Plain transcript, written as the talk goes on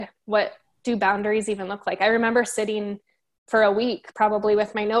what do boundaries even look like? I remember sitting for a week, probably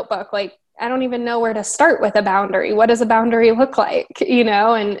with my notebook, like, I don't even know where to start with a boundary. What does a boundary look like?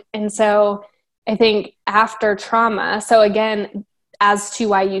 And so I think after trauma, so again, as to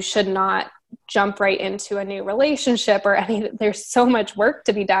why you should not jump right into a new relationship or there's so much work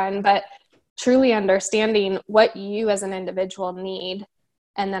to be done, but truly understanding what you as an individual need,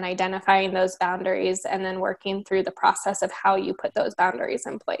 and then identifying those boundaries, and then working through the process of how you put those boundaries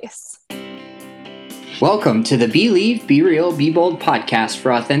in place. Welcome to the Believe, Be Real, Be Bold podcast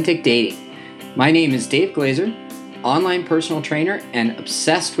for authentic dating. My name is Dave Glazer, online personal trainer and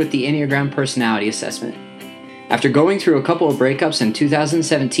obsessed with the Enneagram personality assessment. After going through a couple of breakups in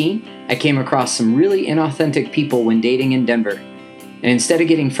 2017, I came across some really inauthentic people when dating in Denver. And instead of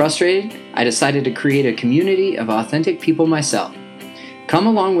getting frustrated, I decided to create a community of authentic people myself. Come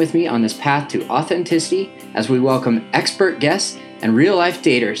along with me on this path to authenticity as we welcome expert guests and real-life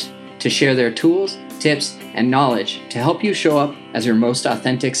daters to share their tools, tips, and knowledge to help you show up as your most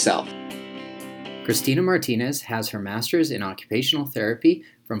authentic self. Kristina Martinez has her master's in occupational therapy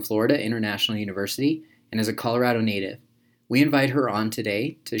from Florida International University and is a Colorado native. We invite her on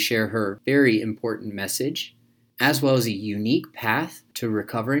today to share her very important message, as well as a unique path to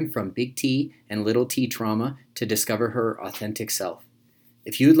recovering from big T and little t trauma to discover her authentic self.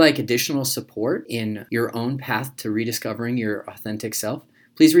 If you'd like additional support in your own path to rediscovering your authentic self,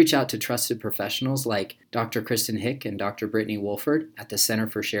 please reach out to trusted professionals like Dr. Kristen Hick and Dr. Brittany Wolford at the Center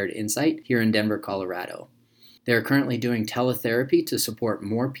for Shared Insight here in Denver, Colorado. They are currently doing teletherapy to support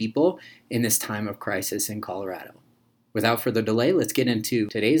more people in this time of crisis in Colorado. Without further delay, let's get into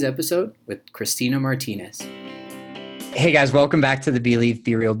today's episode with Kristina Martinez. Hey guys, welcome back to the Believe,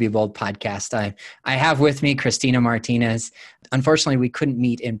 Be Real, Be Bold podcast. I have with me Kristina Martinez. Unfortunately, we couldn't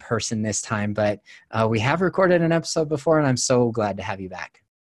meet in person this time, but we have recorded an episode before, and I'm so glad to have you back.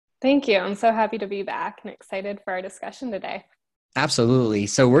 Thank you. I'm so happy to be back and excited for our discussion today. Absolutely.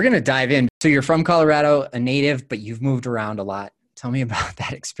 So we're going to dive in. So you're from Colorado, a native, but you've moved around a lot. Tell me about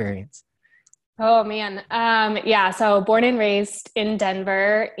that experience. Oh man. So born and raised in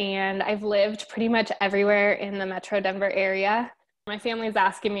Denver, and I've lived pretty much everywhere in the Metro Denver area. My family's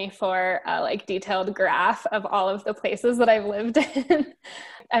asking me for a detailed graph of all of the places that I've lived in.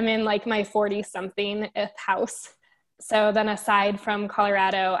 I'm in my 40-something-th house. So then aside from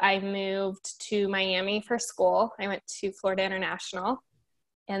Colorado, I moved to Miami for school. I went to Florida International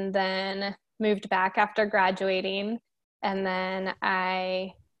and then moved back after graduating. And then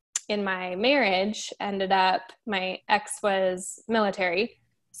in my marriage, my ex was military.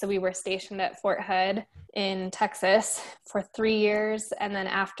 So we were stationed at Fort Hood in Texas for 3 years. And then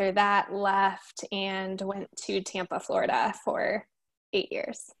after that left and went to Tampa, Florida for 8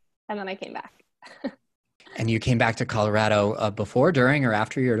 years. And then I came back. And you came back to Colorado before, during, or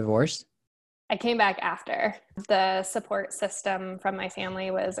after your divorce? I came back after. The support system from my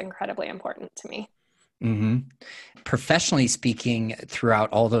family was incredibly important to me. Mm-hmm. Professionally speaking, throughout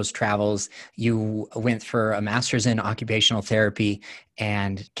all those travels, you went for a master's in occupational therapy,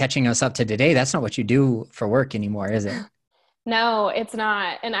 and catching us up to today, that's not what you do for work anymore, is it? No, it's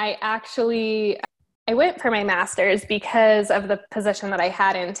not. And I went for my master's because of the position that I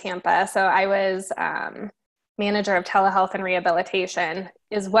had in Tampa. So I was manager of telehealth and rehabilitation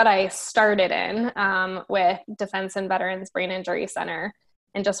is what I started in with Defense and Veterans Brain Injury Center,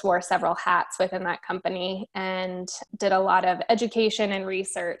 and just wore several hats within that company and did a lot of education and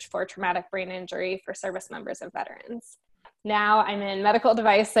research for traumatic brain injury for service members and veterans. Now I'm in medical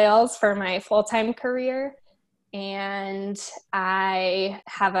device sales for my full-time career, and I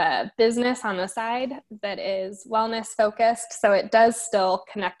have a business on the side that is wellness focused. So it does still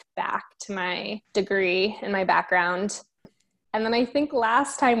connect back to my degree and my background. And then I think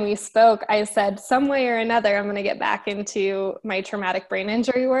last time we spoke, I said some way or another, I'm going to get back into my traumatic brain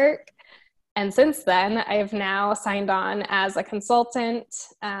injury work. And since then, I've now signed on as a consultant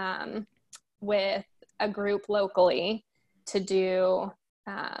with a group locally to do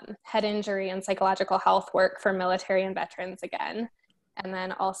head injury and psychological health work for military and veterans again. And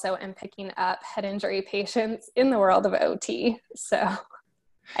then also am picking up head injury patients in the world of OT. So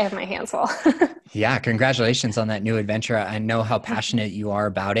I have my hands full. Yeah, congratulations on that new adventure. I know how passionate you are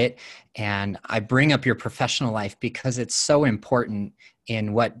about it. And I bring up your professional life because it's so important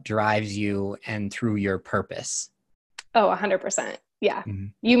in what drives you and through your purpose. Oh, 100%. Yeah. Mm-hmm.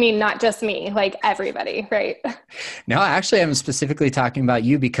 You mean not just me, like everybody, right? No, actually, I'm specifically talking about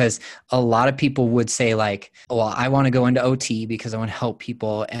you because a lot of people would say well, I want to go into OT because I want to help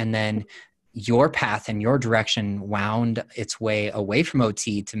people. And then your path and your direction wound its way away from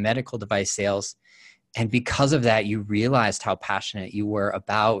OT to medical device sales. And because of that, you realized how passionate you were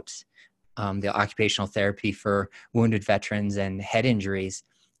about the occupational therapy for wounded veterans and head injuries.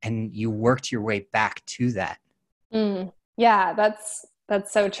 And you worked your way back to that. Yeah, that's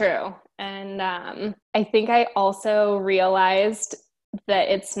so true. And I think I also realized that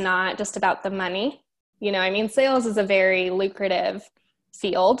it's not just about the money. Sales is a very lucrative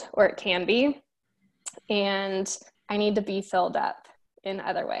field, or it can be. And I need to be filled up in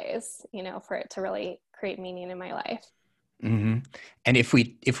other ways, for it to really create meaning in my life. Mm-hmm. And if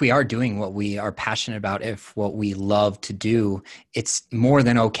we are doing what we are passionate about, if what we love to do, it's more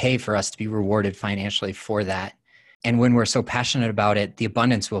than okay for us to be rewarded financially for that. And when we're so passionate about it, the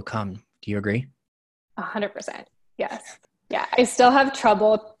abundance will come. Do you agree? 100%. Yes. Yeah. I still have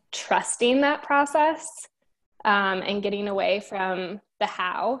trouble trusting that process and getting away from the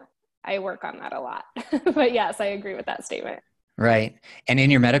how. I work on that a lot. But yes, I agree with that statement. Right. And in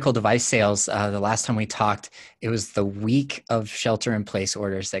your medical device sales, the last time we talked, it was the week of shelter in place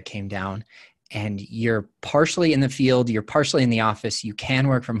orders that came down. And you're partially in the field, you're partially in the office, you can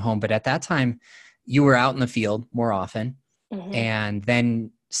work from home. But at that time, you were out in the field more often. Mm-hmm. And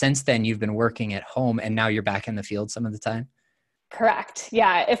then since then, you've been working at home, and now you're back in the field some of the time. Correct.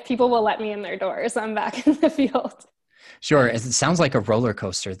 Yeah. If people will let me in their doors, I'm back in the field. Sure. It sounds like a roller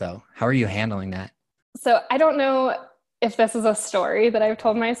coaster, though. How are you handling that? So I don't know if this is a story that I've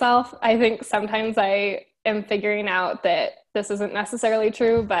told myself. I think sometimes I am figuring out that this isn't necessarily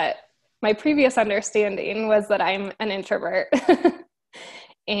true, but my previous understanding was that I'm an introvert.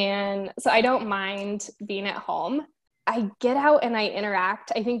 And so I don't mind being at home. I get out and I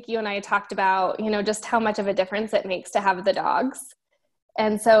interact. I think you and I talked about, just how much of a difference it makes to have the dogs.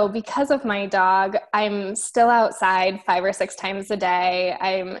 And so because of my dog, I'm still outside 5 or 6 times a day.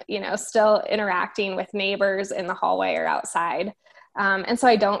 I'm, still interacting with neighbors in the hallway or outside. And so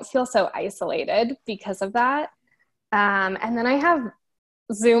I don't feel so isolated because of that. And then I have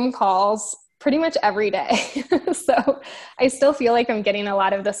Zoom calls pretty much every day. So I still feel like I'm getting a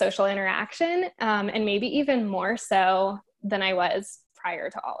lot of the social interaction, and maybe even more so than I was prior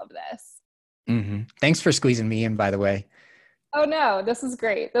to all of this. Mm-hmm. Thanks for squeezing me in, by the way. Oh no, this is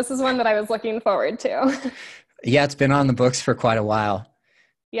great. This is one that I was looking forward to. Yeah, it's been on the books for quite a while.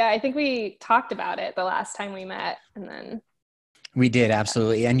 Yeah, I think we talked about it the last time we met, and then we did,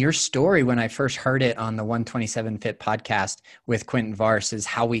 absolutely. And your story, when I first heard it on the 127 Fit podcast with Quentin Vars, is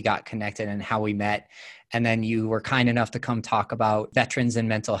how we got connected and how we met. And then you were kind enough to come talk about veterans and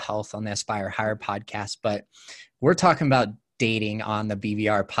mental health on the Aspire Higher podcast. But we're talking about dating on the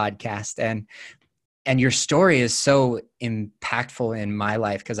BVR podcast. And your story is so impactful in my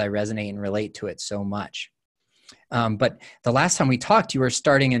life because I resonate and relate to it so much. But the last time we talked, you were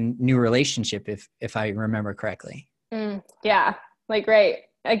starting a new relationship, if I remember correctly. Yeah, right.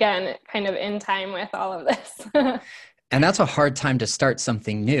 Again, kind of in time with all of this. And that's a hard time to start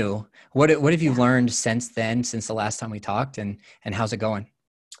something new. What have you learned since then, since the last time we talked, and how's it going?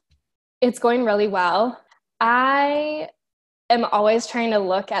 It's going really well. I am always trying to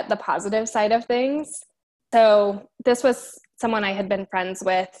look at the positive side of things. So this was someone I had been friends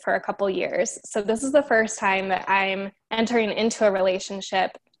with for a couple years. So this is the first time that I'm entering into a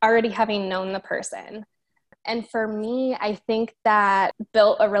relationship already having known the person. And for me, I think that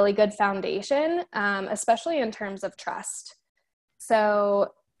built a really good foundation, especially in terms of trust.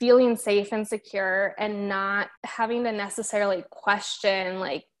 So feeling safe and secure and not having to necessarily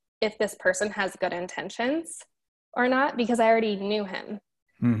question if this person has good intentions or not, because I already knew him.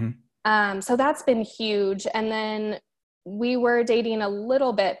 Mm-hmm. So that's been huge. And then we were dating a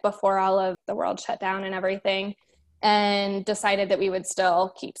little bit before all of the world shut down and everything, and decided that we would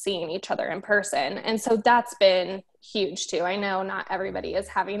still keep seeing each other in person. And so that's been huge too. I know not everybody is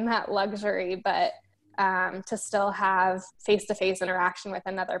having that luxury, but to still have face-to-face interaction with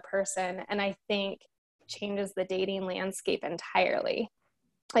another person, and I think changes the dating landscape entirely.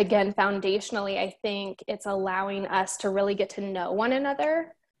 Again, foundationally, I think it's allowing us to really get to know one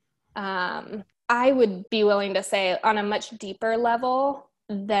another. I would be willing to say on a much deeper level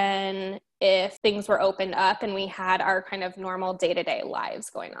than if things were opened up and we had our kind of normal day-to-day lives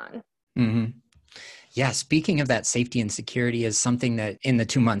going on. Mm-hmm. Yeah, speaking of that, safety and security is something that in the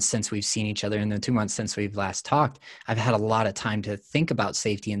 2 months since we've seen each other, in the 2 months since we've last talked, I've had a lot of time to think about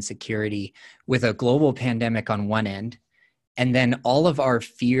safety and security with a global pandemic on one end, and then all of our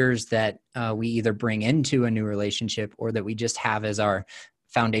fears that we either bring into a new relationship or that we just have as our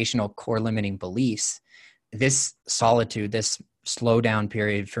foundational core limiting beliefs. This solitude, this slowdown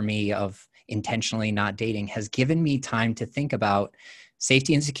period for me of intentionally not dating has given me time to think about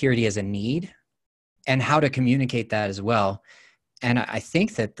safety and security as a need and how to communicate that as well. And I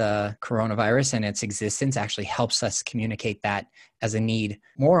think that the coronavirus and its existence actually helps us communicate that as a need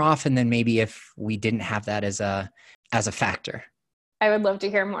more often than maybe if we didn't have that as a factor. I would love to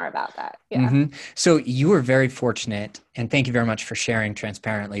hear more about that. Yeah. So you were very fortunate, and thank you very much for sharing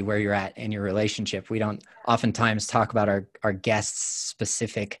transparently where you're at in your relationship. We don't oftentimes talk about our guests'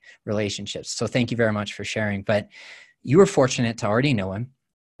 specific relationships. So thank you very much for sharing. But you were fortunate to already know him,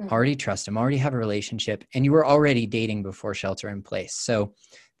 already trust him, already have a relationship, and you were already dating before shelter in place. So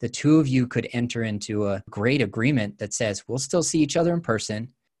the two of you could enter into a great agreement that says, we'll still see each other in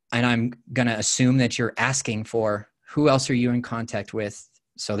person. And I'm going to assume that you're asking for, who else are you in contact with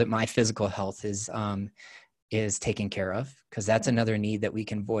so that my physical health is taken care of? Because that's another need that we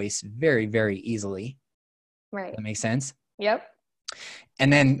can voice very, very easily. Right. That makes sense? Yep.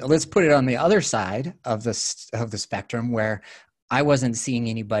 And then let's put it on the other side of the spectrum where I wasn't seeing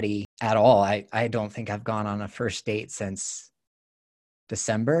anybody at all. I don't think I've gone on a first date since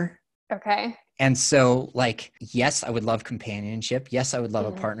December. Okay. And so, like, yes, I would love companionship. Yes, I would love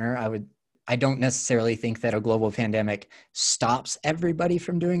a partner. I don't necessarily think that a global pandemic stops everybody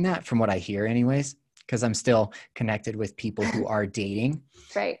from doing that, from what I hear anyways, because I'm still connected with people who are dating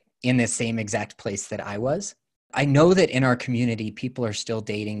right. in the same exact place that I was. I know that in our community, people are still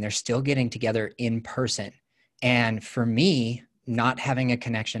dating. They're still getting together in person. And for me, not having a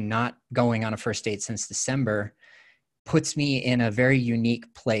connection, not going on a first date since December, puts me in a very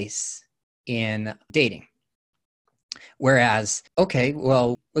unique place in dating. Whereas, okay,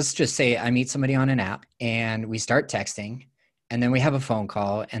 well, let's just say I meet somebody on an app and we start texting, and then we have a phone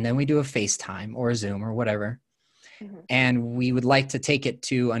call, and then we do a FaceTime or a Zoom or whatever. And we would like to take it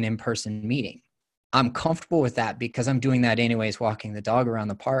to an in-person meeting. I'm comfortable with that because I'm doing that anyways, walking the dog around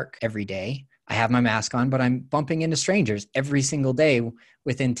the park every day. I have my mask on, but I'm bumping into strangers every single day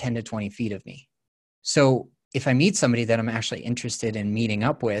within 10 to 20 feet of me. So if I meet somebody that I'm actually interested in meeting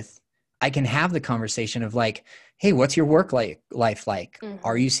up with, I can have the conversation of like, hey, what's your work life like?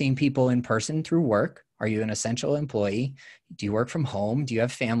 Are you seeing people in person through work? Are you an essential employee? Do you work from home? Do you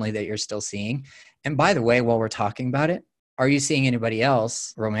have family that you're still seeing? And by the way, while we're talking about it, are you seeing anybody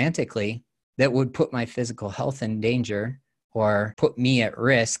else romantically that would put my physical health in danger or put me at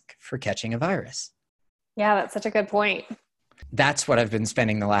risk for catching a virus? Yeah, that's such a good point. That's what I've been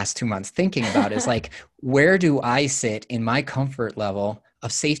spending the last 2 months thinking about is like, where do I sit in my comfort level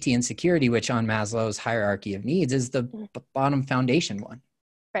of safety and security, which on Maslow's hierarchy of needs is the bottom foundation one.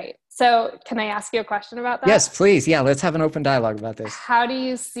 Right. So can I ask you a question about that? Yes, please. Yeah, let's have an open dialogue about this. How do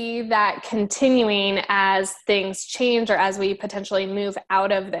you see that continuing as things change or as we potentially move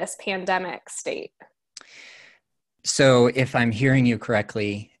out of this pandemic state? So if I'm hearing you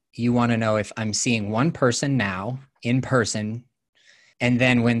correctly, you want to know if I'm seeing one person now in person, and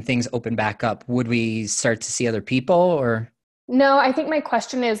then when things open back up, would we start to see other people or? No, I think my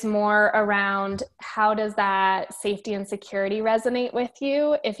question is more around how does that safety and security resonate with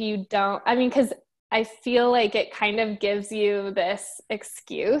you if you don't, I mean, because I feel like it kind of gives you this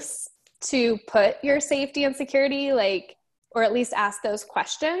excuse to put your safety and security, like, or at least ask those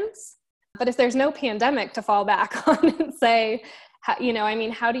questions. But if there's no pandemic to fall back on and say, you know, I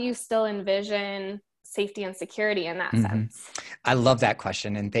mean, how do you still envision safety and security in that sense? I love that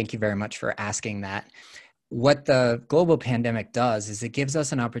question. And thank you very much for asking that. What the global pandemic does is it gives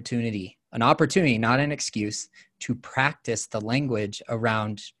us an opportunity, not an excuse, to practice the language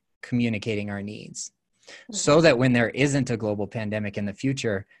around communicating our needs so that when there isn't a global pandemic in the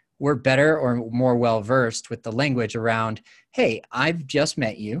future, we're better or more well-versed with the language around, hey, I've just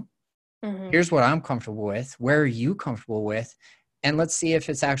met you. Here's what I'm comfortable with. Where are you comfortable with? And let's see if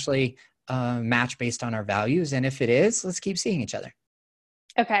it's actually a match based on our values. And if it is, let's keep seeing each other.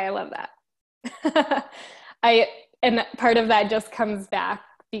 Okay, I love that. And part of that just comes back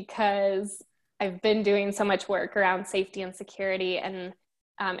because I've been doing so much work around safety and security. And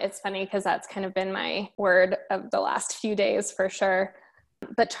it's funny because that's kind of been my word of the last few days for sure.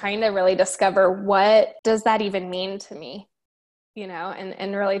 But trying to really discover what does that even mean to me, you know,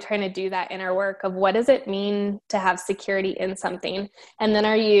 and really trying to do that inner work of what does it mean to have security in something? And then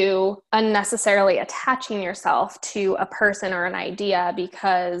are you unnecessarily attaching yourself to a person or an idea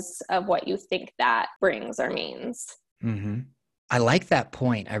because of what you think that brings or means? I like that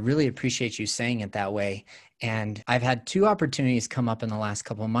point. I really appreciate you saying it that way. And I've had 2 opportunities come up in the last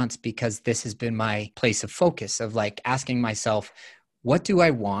couple of months because this has been my place of focus of like asking myself, what do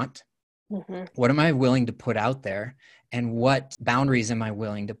I want? What am I willing to put out there? And what boundaries am I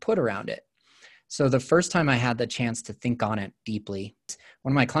willing to put around it? So the first time I had the chance to think on it deeply,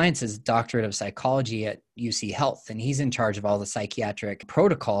 one of my clients is doctorate of psychology at UC Health, and he's in charge of all the psychiatric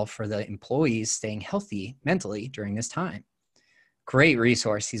protocol for the employees staying healthy mentally during this time. great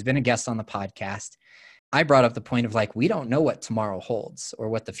resource. He's been a guest on the podcast. I brought up the point of like, we don't know what tomorrow holds or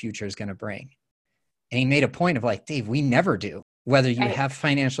what the future is going to bring. And he made a point of like, Dave, we never do. Whether you Right. have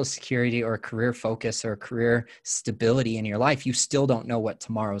financial security or career focus or career stability in your life, you still don't know what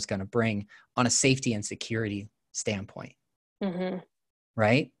tomorrow is going to bring on a safety and security standpoint. Mm-hmm.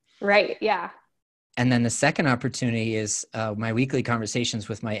 Right? Right. Yeah. And then the second opportunity is my weekly conversations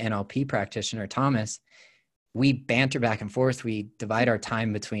with my NLP practitioner, Thomas. We banter back and forth. We divide our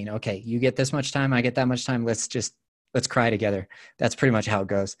time between, okay, you get this much time, I get that much time. Let's cry together. That's pretty much how it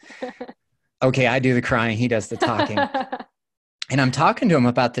goes. Okay, I do the crying, he does the talking. And I'm talking to him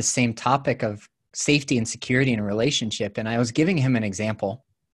about this same topic of safety and security in a relationship. And I was giving him an example.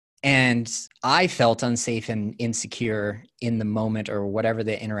 And I felt unsafe and insecure in the moment or whatever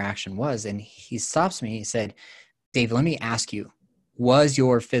the interaction was. And he stops me. He said, Dave, let me ask you, was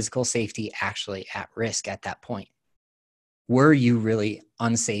your physical safety actually at risk at that point? Were you really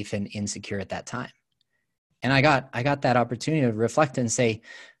unsafe and insecure at that time? And I got that opportunity to reflect and say,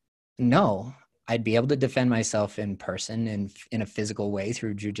 no, I'd be able to defend myself in person and in a physical way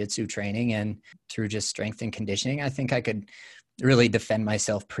through jujitsu training and through just strength and conditioning. I think I could really defend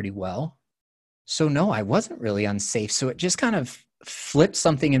myself pretty well. So no, I wasn't really unsafe. So it just kind of flipped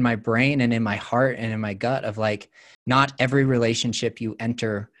something in my brain and in my heart and in my gut of like, not every relationship you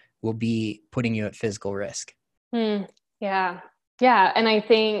enter will be putting you at physical risk. Yeah. Yeah. And I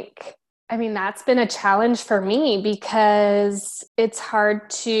think, that's been a challenge for me because it's hard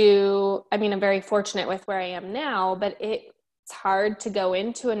to, I'm very fortunate with where I am now, but it's hard to go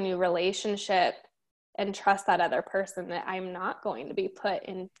into a new relationship and trust that other person that I'm not going to be put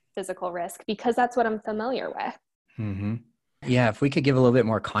in physical risk because that's what I'm familiar with. Mm-hmm. Yeah. If we could give a little bit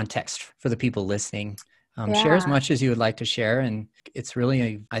more context for the people listening, share as much as you would like to share. And it's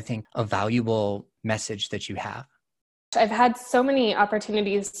really, I think, a valuable message that you have. I've had so many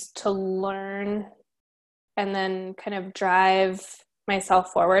opportunities to learn and then kind of drive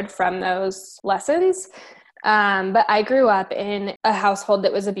myself forward from those lessons. But I grew up in a household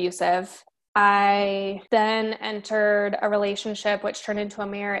that was abusive. I then entered a relationship which turned into a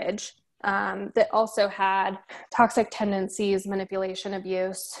marriage that also had toxic tendencies, manipulation,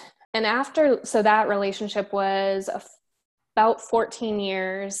 abuse. And so that relationship was about 14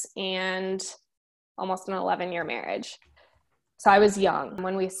 years and almost an 11-year marriage. So I was young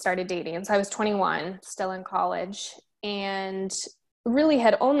when we started dating. So I was 21, still in college, and really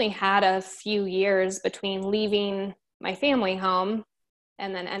had only had a few years between leaving my family home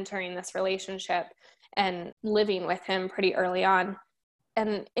and then entering this relationship and living with him pretty early on.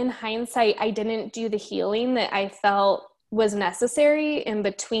 And in hindsight, I didn't do the healing that I felt was necessary in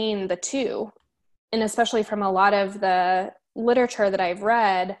between the two. And especially from a lot of the literature that I've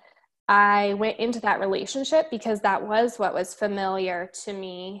read, I went into that relationship because that was what was familiar to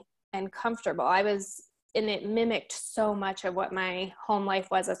me and comfortable. And it mimicked so much of what my home life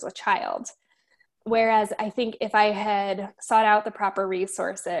was as a child. Whereas I think if I had sought out the proper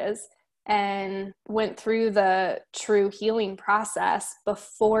resources and went through the true healing process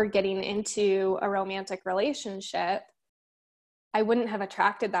before getting into a romantic relationship, I wouldn't have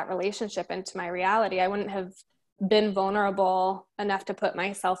attracted that relationship into my reality. I wouldn't have been vulnerable enough to put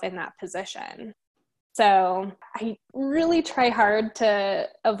myself in that position. So I really try hard to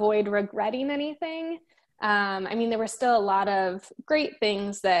avoid regretting anything. There were still a lot of great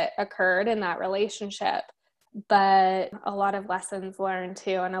things that occurred in that relationship, but a lot of lessons learned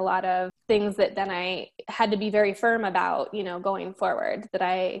too, and a lot of things that then I had to be very firm about, going forward, that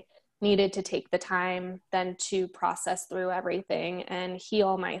I needed to take the time then to process through everything and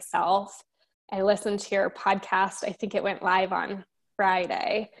heal myself. I listened to your podcast. I think it went live on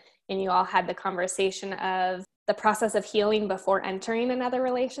Friday, and you all had the conversation of the process of healing before entering another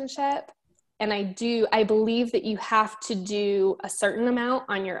relationship. And I believe that you have to do a certain amount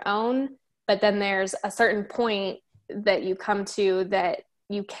on your own, but then there's a certain point that you come to that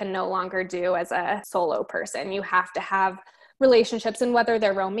you can no longer do as a solo person. You have to have relationships, and whether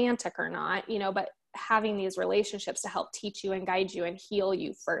they're romantic or not, but having these relationships to help teach you and guide you and heal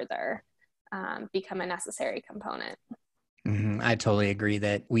you further become a necessary component. Mm-hmm. I totally agree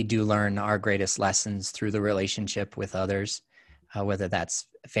that we do learn our greatest lessons through the relationship with others, whether that's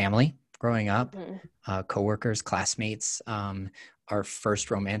family growing up, coworkers, classmates, our first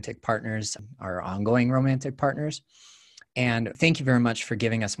romantic partners, our ongoing romantic partners. And thank you very much for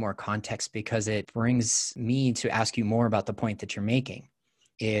giving us more context, because it brings me to ask you more about the point that you're making,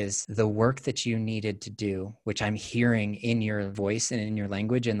 is the work that you needed to do, which I'm hearing in your voice and in your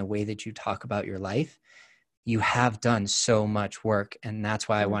language and the way that you talk about your life, you have done so much work. And that's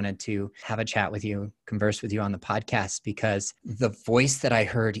why I wanted to have a chat with you, converse with you on the podcast, because the voice that I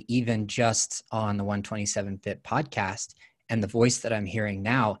heard even just on the 127 Fit podcast and the voice that I'm hearing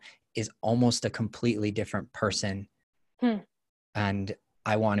now is almost a completely different person. And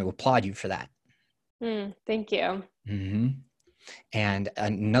I want to applaud you for that. Thank you. Mm-hmm. And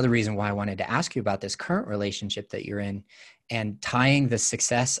another reason why I wanted to ask you about this current relationship that you're in and tying the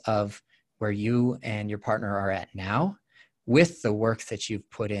success of where you and your partner are at now with the work that you've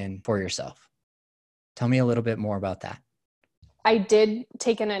put in for yourself. Tell me a little bit more about that. I did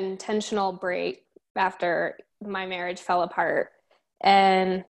take an intentional break after my marriage fell apart,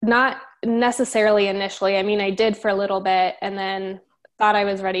 and not necessarily initially. I mean, I did for a little bit and then thought I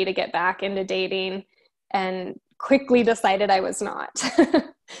was ready to get back into dating and quickly decided I was not.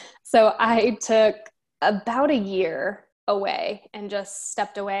 So I took about a year away and just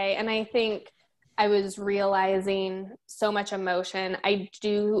stepped away. And I think I was realizing so much emotion. I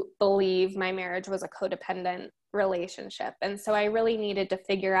do believe my marriage was a codependent relationship. And so I really needed to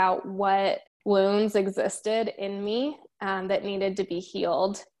figure out what wounds existed in me that needed to be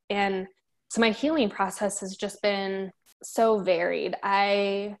healed. And so my healing process has just been so varied.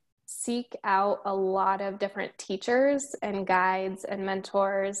 I seek out a lot of different teachers and guides and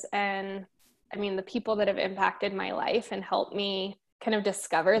mentors. And I mean, the people that have impacted my life and helped me kind of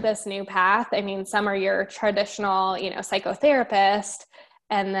discover this new path. I mean, some are your traditional, psychotherapist,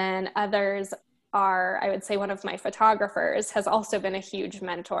 and then others are, I would say one of my photographers has also been a huge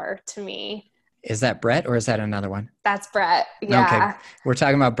mentor to me. Is that Brett or is that another one? That's Brett. Yeah. Okay. We're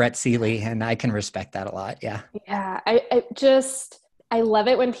talking about Brett Seeley, and I can respect that a lot. Yeah. Yeah. I love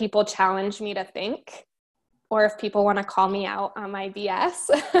it when people challenge me to think, or if people want to call me out on my BS.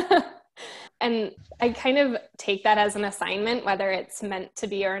 And I kind of take that as an assignment, whether it's meant to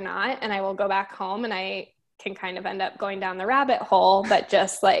be or not. And I will go back home and I can kind of end up going down the rabbit hole, but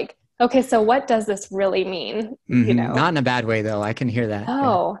just like, okay, so what does this really mean? Mm-hmm. Not in a bad way though. I can hear that.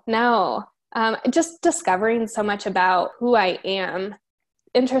 No. Just discovering so much about who I am.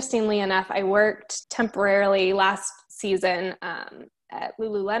 Interestingly enough, I worked temporarily last season at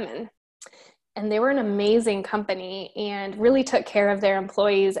Lululemon, and they were an amazing company and really took care of their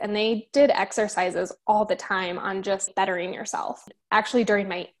employees. And they did exercises all the time on just bettering yourself. Actually, during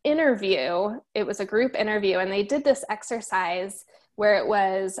my interview, it was a group interview, and they did this exercise where it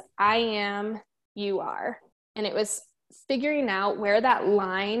was, I am, you are. And it was figuring out where that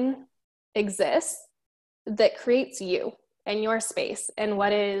line exists that creates you and your space and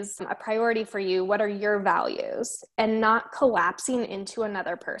what is a priority for you. What are your values, and not collapsing into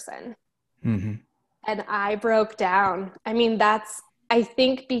another person. Mm-hmm. And I broke down. I mean, I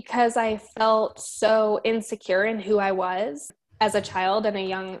think because I felt so insecure in who I was as a child and a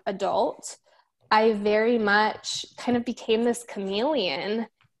young adult, I very much kind of became this chameleon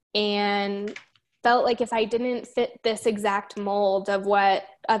and felt like if I didn't fit this exact mold of what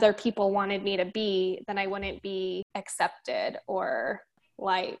other people wanted me to be, then I wouldn't be accepted or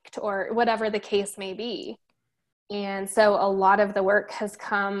liked or whatever the case may be. And so a lot of the work has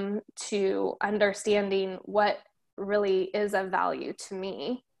come to understanding what really is of value to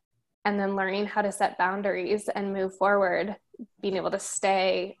me, and then learning how to set boundaries and move forward, being able to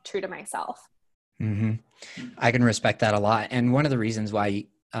stay true to myself. Mm-hmm. I can respect that a lot. And one of the reasons why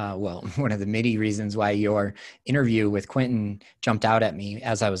one of the many reasons why your interview with Quentin jumped out at me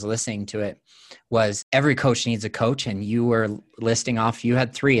as I was listening to it was every coach needs a coach, and you were listing off, you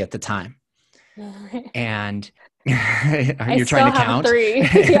had 3 at the time. And you're trying to count? 3.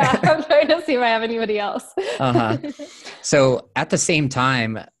 Yeah, I'm trying to see if I have anybody else. So at the same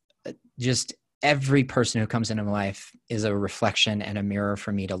time, just every person who comes into my life is a reflection and a mirror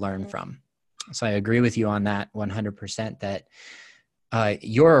for me to learn from. So I agree with you on that 100%, that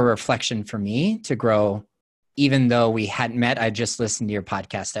you're a reflection for me to grow. Even though we hadn't met, I just listened to your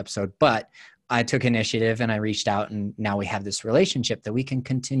podcast episode, but I took initiative and I reached out, and now we have this relationship that we can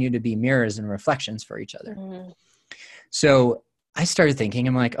continue to be mirrors and reflections for each other. Mm-hmm. So I started thinking,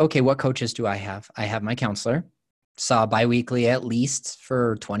 I'm like, okay, what coaches do I have? I have my counselor, saw biweekly at least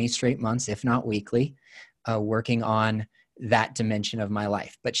for 20 straight months, if not weekly, working on that dimension of my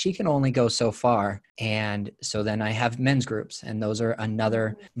life, but she can only go so far. And so then I have men's groups, and those are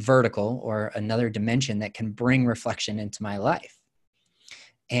another vertical or another dimension that can bring reflection into my life.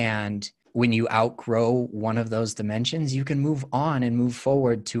 And when you outgrow one of those dimensions, you can move on and move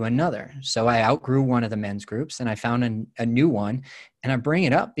forward to another. So I outgrew one of the men's groups and I found a new one, and I bring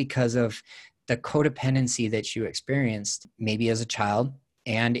it up because of the codependency that you experienced maybe as a child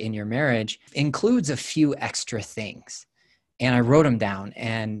and in your marriage includes a few extra things. And I wrote them down,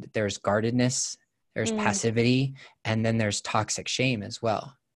 and there's guardedness, there's passivity, and then there's toxic shame as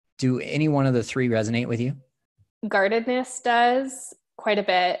well. Do any one of the three resonate with you? Guardedness does quite a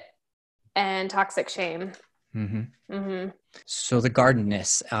bit, and toxic shame. So the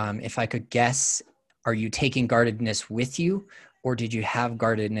guardedness, if I could guess, are you taking guardedness with you, or did you have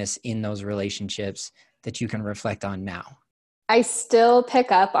guardedness in those relationships that you can reflect on now? I still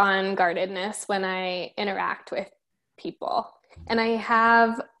pick up on guardedness when I interact with people. And I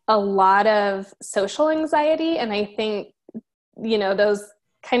have a lot of social anxiety, and I think, those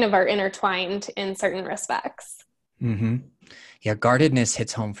kind of are intertwined in certain respects. Yeah, guardedness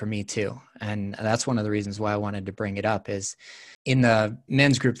hits home for me too. And that's one of the reasons why I wanted to bring it up is in the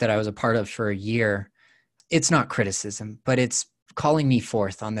men's group that I was a part of for a year, it's not criticism, but it's calling me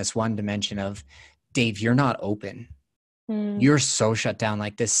forth on this one dimension of, Dave, you're not open. You're so shut down.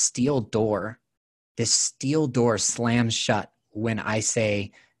 Like this steel door slams shut when I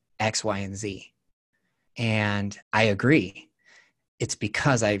say X, Y, and Z. And I agree. It's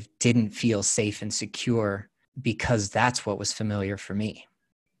because I didn't feel safe and secure because that's what was familiar for me.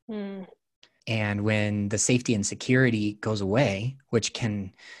 And when the safety and security goes away, which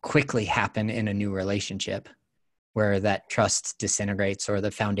can quickly happen in a new relationship where that trust disintegrates or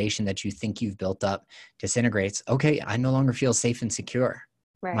the foundation that you think you've built up disintegrates, okay, I no longer feel safe and secure.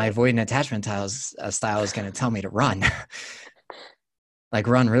 Right. My avoidant attachment style is going to tell me to run. Like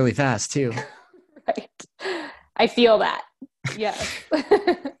run really fast too. Right. I feel that. Yes.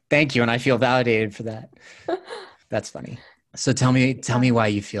 Thank you. And I feel validated for that. That's funny. So tell me why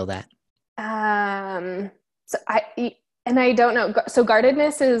you feel that. So I don't know. So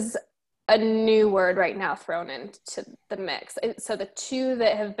guardedness is a new word right now thrown into the mix. So the two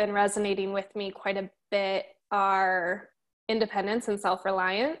that have been resonating with me quite a bit are independence and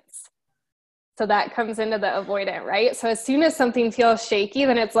self-reliance. So that comes into the avoidant, right? So as soon as something feels shaky,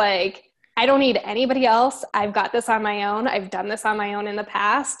 then it's like, I don't need anybody else. I've got this on my own. I've done this on my own in the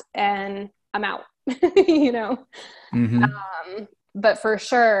past and I'm out, But for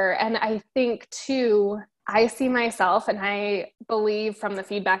sure. And I think too, I see myself, and I believe from the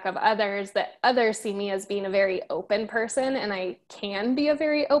feedback of others that others see me as being a very open person, and I can be a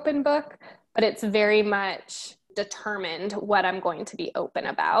very open book, but it's very much determined what I'm going to be open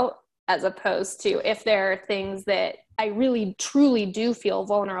about, as opposed to if there are things that I really truly do feel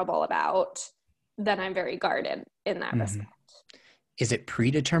vulnerable about, then I'm very guarded in that respect. Is it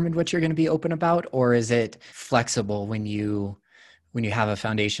predetermined what you're going to be open about, or is it flexible when you have a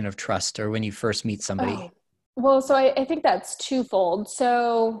foundation of trust or when you first meet somebody? Well, so I think that's twofold.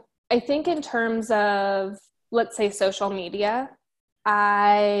 So I think in terms of, let's say, social media,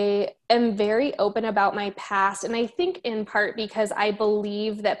 I am very open about my past. And I think in part because I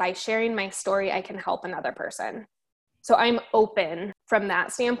believe that by sharing my story, I can help another person. So I'm open from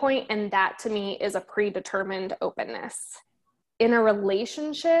that standpoint. And that to me is a predetermined openness. In a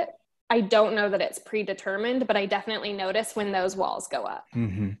relationship, I don't know that it's predetermined, but I definitely notice when those walls go up.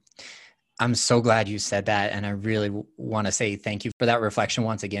 I'm so glad you said that. And I really want to say thank you for that reflection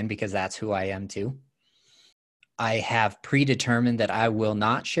once again, because that's who I am too. I have predetermined that I will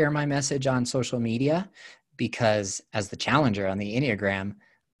not share my message on social media because as the challenger on the Enneagram,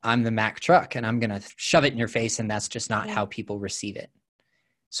 I'm the Mack truck and I'm going to shove it in your face. And that's just not how people receive it.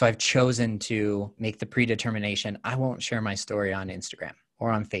 So I've chosen to make the predetermination. I won't share my story on Instagram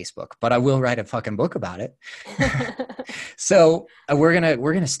or on Facebook, but I will write a fucking book about it. So we're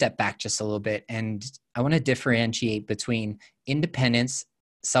going to step back just a little bit. And I want to differentiate between independence,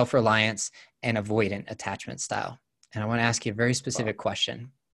 self-reliance, and avoidant attachment style. And I want to ask you a very specific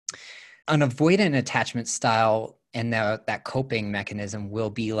question. An avoidant attachment style and that coping mechanism will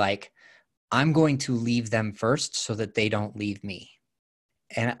be like, I'm going to leave them first so that they don't leave me.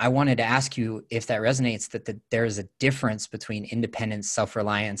 And I wanted to ask you if that resonates, that there is a difference between independence,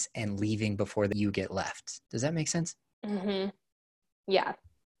 self-reliance, and leaving before you get left. Does that make sense? Yeah.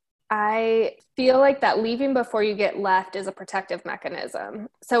 I feel like that leaving before you get left is a protective mechanism.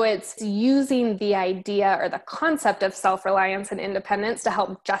 So it's using the idea or the concept of self-reliance and independence to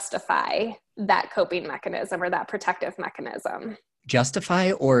help justify that coping mechanism or that protective mechanism.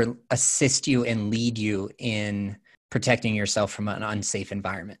 Justify or assist you and lead you in protecting yourself from an unsafe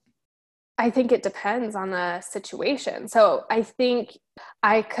environment? I think it depends on the situation. So I think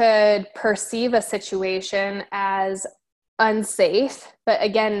I could perceive a situation as unsafe, but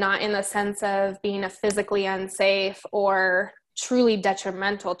again, not in the sense of being a physically unsafe or truly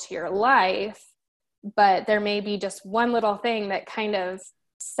detrimental to your life, but there may be just one little thing that kind of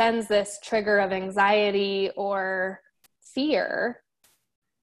sends this trigger of anxiety or fear.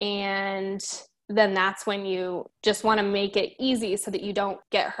 And then that's when you just want to make it easy so that you don't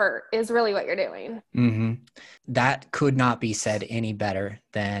get hurt, is really what you're doing. Mm-hmm. That could not be said any better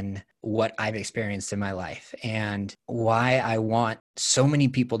than what I've experienced in my life. And why I want so many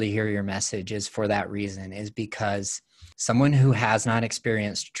people to hear your message is for that reason, is because someone who has not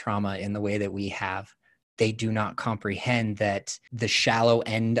experienced trauma in the way that we have, they do not comprehend that the shallow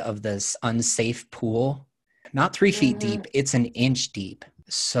end of this unsafe pool, not 3 feet deep, it's an inch deep.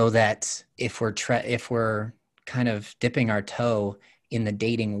 So that if we're kind of dipping our toe in the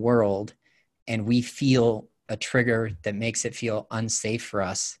dating world and we feel a trigger that makes it feel unsafe for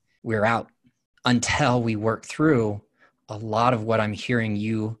us, we're out until we work through a lot of what I'm hearing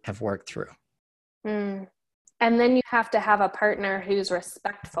you have worked through. And then you have to have a partner who's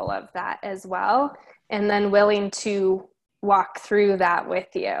respectful of that as well, and then willing to walk through that with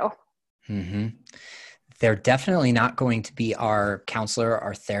you. Mm-hmm. They're definitely not going to be our counselor,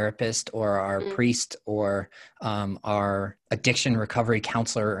 our therapist, or our priest, or our addiction recovery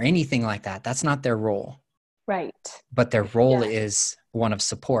counselor, or anything like that. That's not their role. Right. But their role is one of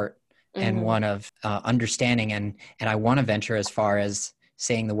support and one of understanding. And I want to venture as far as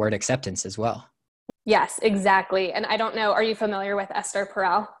saying the word acceptance as well. Yes, exactly. And I don't know, are you familiar with Esther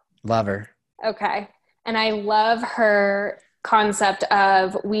Perel? Love her. Okay. And I love her concept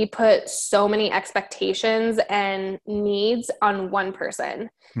of, we put so many expectations and needs on one person.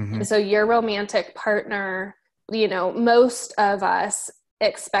 And so your romantic partner, you know, most of us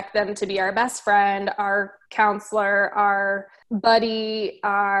expect them to be our best friend, our counselor, our buddy,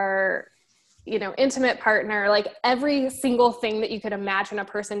 our, you know, intimate partner, like every single thing that you could imagine a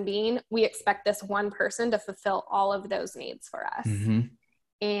person being, we expect this one person to fulfill all of those needs for us.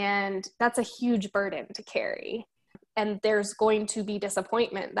 And that's a huge burden to carry. And there's going to be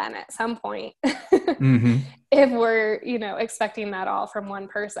disappointment then at some point if we're, you know, expecting that all from one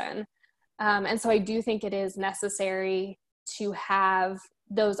person. And so I do think it is necessary to have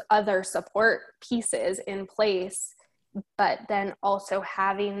those other support pieces in place, but then also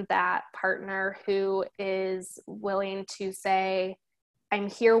having that partner who is willing to say, I'm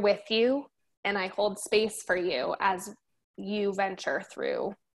here with you and I hold space for you as you venture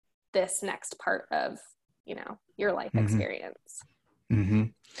through this next part of, you know, your life experience.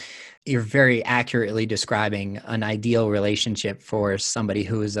 You're very accurately describing an ideal relationship for somebody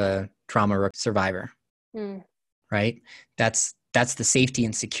who is a trauma survivor, right? That's the safety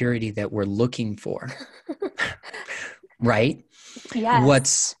and security that we're looking for, right?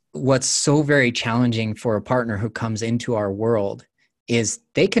 Yes. What's so very challenging for a partner who comes into our world is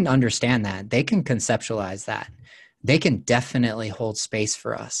they can understand that, they can conceptualize that, they can definitely hold space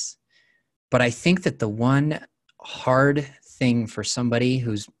for us. But I think that the one hard thing for somebody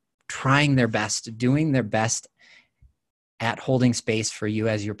who's trying their best, doing their best at holding space for you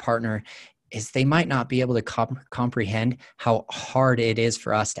as your partner, is they might not be able to comprehend how hard it is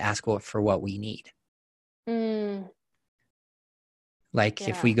for us to ask for what we need. Like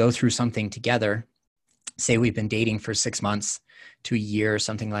if we go through something together, say we've been dating for 6 months to a year or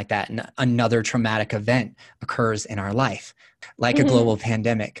something like that, and another traumatic event occurs in our life, like a global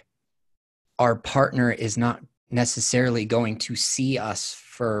pandemic, our partner is not necessarily going to see us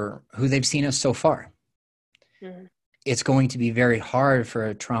for who they've seen us so far. It's going to be very hard for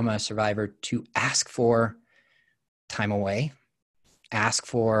a trauma survivor to ask for time away, ask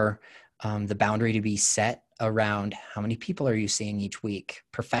for the boundary to be set around how many people are you seeing each week,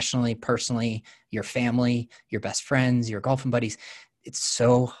 professionally, personally, your family, your best friends, your golfing buddies. It's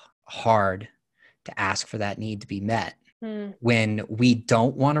so hard to ask for that need to be met. When we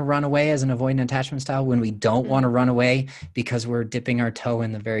don't want to run away as an avoidant attachment style, when we don't want to run away because we're dipping our toe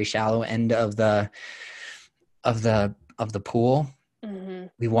in the very shallow end of the pool,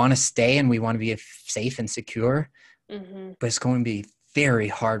 we want to stay and we want to be safe and secure, but it's going to be very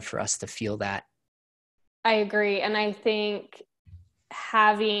hard for us to feel that. I agree. And I think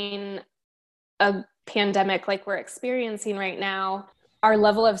having a pandemic like we're experiencing right now, our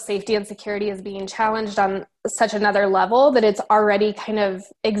level of safety and security is being challenged on such another level that it's already kind of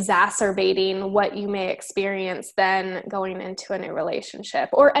exacerbating what you may experience then going into a new relationship,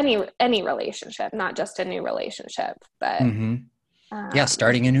 or any relationship, not just a new relationship, but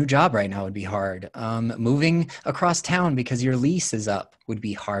starting a new job right now would be hard. Moving across town because your lease is up would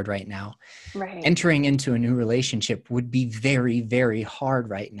be hard right now. Right. Entering into a new relationship would be very, very hard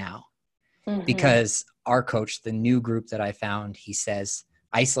right now. Because our coach, the new group that I found, he says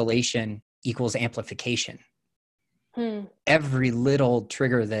isolation equals amplification. Every little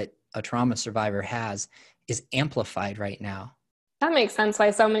trigger that a trauma survivor has is amplified right now. That makes sense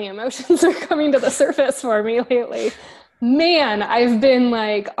why so many emotions are coming to the surface for me lately. Man, I've been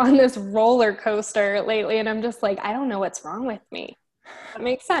like on this roller coaster lately, and I'm just like, I don't know what's wrong with me. That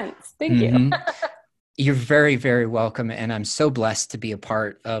makes sense. Thank you. Mm-hmm. You're very, very welcome, and I'm so blessed to be a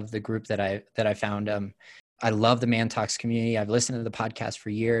part of the group that I found. I love the Man Talks community. I've listened to the podcast for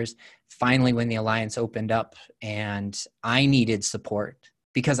years. Finally, when the Alliance opened up, and I needed support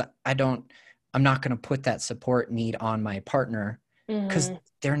because I'm not going to put that support need on my partner because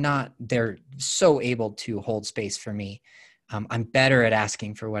Mm-hmm. they're so able to hold space for me. I'm better at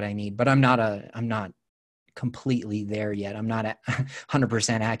asking for what I need, but I'm not completely there yet. I'm not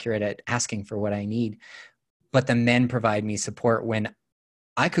 100% accurate at asking for what I need, but the men provide me support when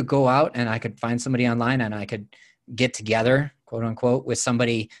I could go out and I could find somebody online and I could get together, quote unquote, with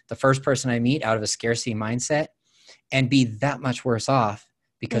somebody, the first person I meet out of a scarcity mindset, and be that much worse off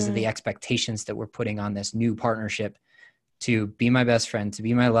because of the expectations that we're putting on this new partnership to be my best friend, to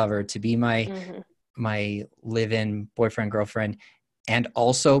be my lover, to be my live-in boyfriend, girlfriend, and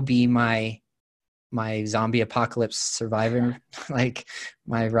also be my zombie apocalypse survivor, like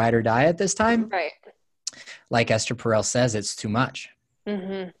my ride or die at this time. Right. Like Esther Perel says, it's too much.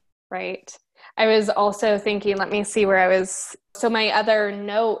 Mm-hmm. Right. I was also thinking, let me see where I was. So my other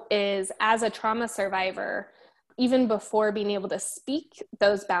note is, as a trauma survivor, even before being able to speak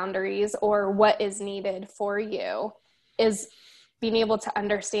those boundaries or what is needed for you, is being able to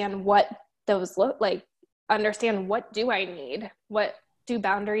understand what those look like, understand what do I need? What do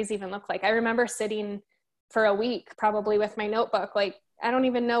boundaries even look like? I remember sitting for a week, probably with my notebook, like, I don't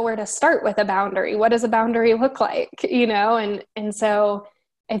even know where to start with a boundary. What does a boundary look like? And so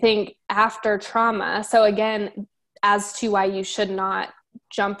I think after trauma, so again, as to why you should not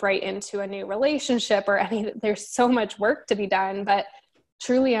jump right into a new relationship or any, there's so much work to be done, but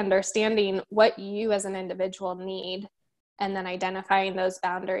truly understanding what you as an individual need, and then identifying those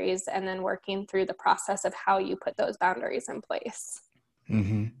boundaries, and then working through the process of how you put those boundaries in place.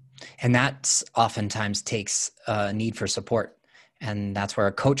 Mm-hmm. And that oftentimes takes a need for support. And that's where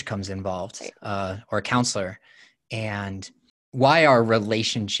a coach comes involved, or a counselor. And why our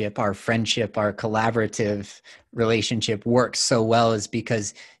relationship, our friendship, our collaborative relationship works so well is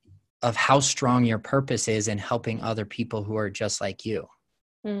because of how strong your purpose is in helping other people who are just like you.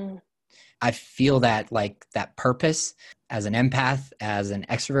 Mm. I feel that, like, that purpose as an empath, as an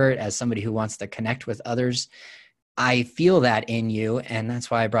extrovert, as somebody who wants to connect with others. I feel that in you. And that's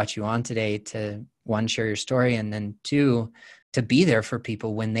why I brought you on today to, one, share your story, and then two, to be there for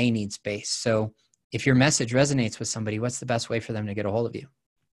people when they need space. So if your message resonates with somebody, what's the best way for them to get a hold of you?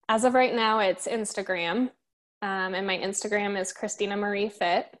 As of right now, it's Instagram. And my Instagram is Kristina Marie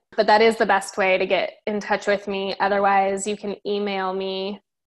Fit, but that is the best way to get in touch with me. Otherwise, you can email me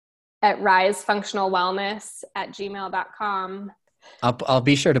at risefunctionalwellness@gmail.com. I'll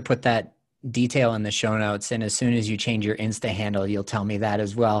be sure to put that detail in the show notes. And as soon as you change your Insta handle, you'll tell me that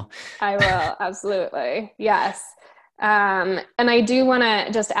as well. I will. Absolutely. Yes. And I do want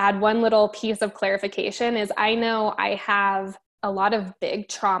to just add one little piece of clarification is, I know I have a lot of big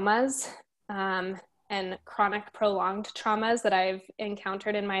traumas, and chronic prolonged traumas that I've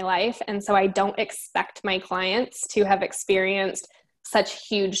encountered in my life. And so I don't expect my clients to have experienced such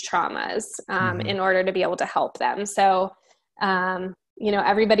huge traumas in order to be able to help them. So,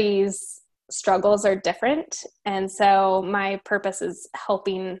 everybody's struggles are different. And so my purpose is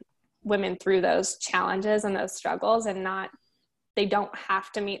helping women through those challenges and those struggles, and they don't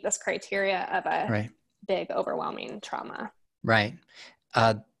have to meet this criteria of a big, overwhelming trauma. Right.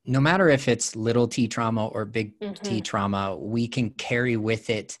 No matter if it's little t trauma or big T trauma, we can carry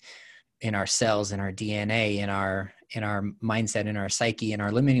with it in our cells, in our DNA, in our mindset, in our psyche, in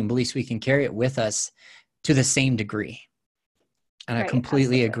our limiting beliefs. We can carry it with us to the same degree. And I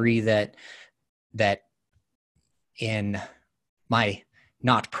completely agree that in my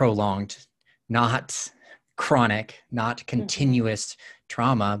not prolonged, not chronic, not continuous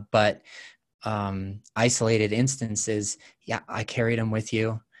trauma, but isolated instances, I carried them with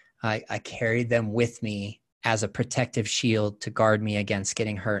you. I carried them with me as a protective shield to guard me against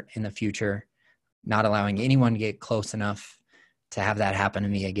getting hurt in the future, not allowing anyone to get close enough to have that happen to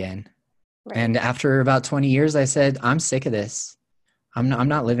me again. Right. And after about 20 years, I said, I'm sick of this. I'm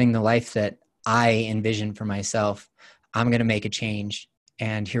not living the life that I envisioned for myself. I'm going to make a change.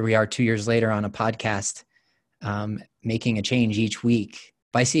 And here we are 2 years later on a podcast, making a change each week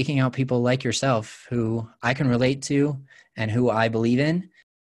by seeking out people like yourself who I can relate to and who I believe in.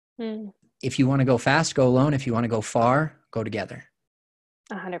 If you want to go fast, go alone. If you want to go far, go together.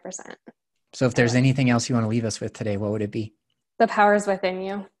 100%. So if there's anything else you want to leave us with today, what would it be? The power is within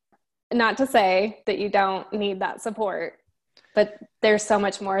you. Not to say that you don't need that support, but there's so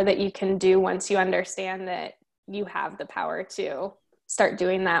much more that you can do once you understand that you have the power to start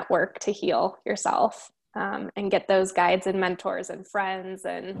doing that work to heal yourself, and get those guides and mentors and friends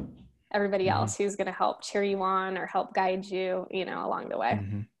and everybody else who's going to help cheer you on or help guide you, along the way.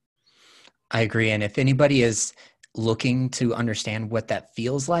 I agree. And if anybody is looking to understand what that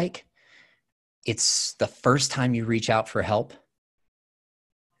feels like, it's the first time you reach out for help.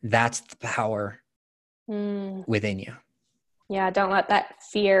 That's the power within you. Yeah. Don't let that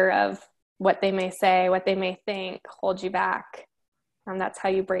fear of what they may say, what they may think hold you back. That's how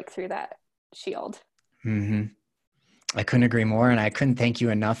you break through that shield. I couldn't agree more. And I couldn't thank you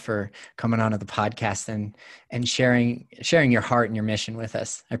enough for coming onto the podcast and sharing your heart and your mission with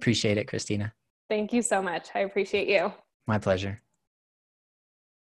us. I appreciate it, Kristina. Thank you so much. I appreciate you. My pleasure.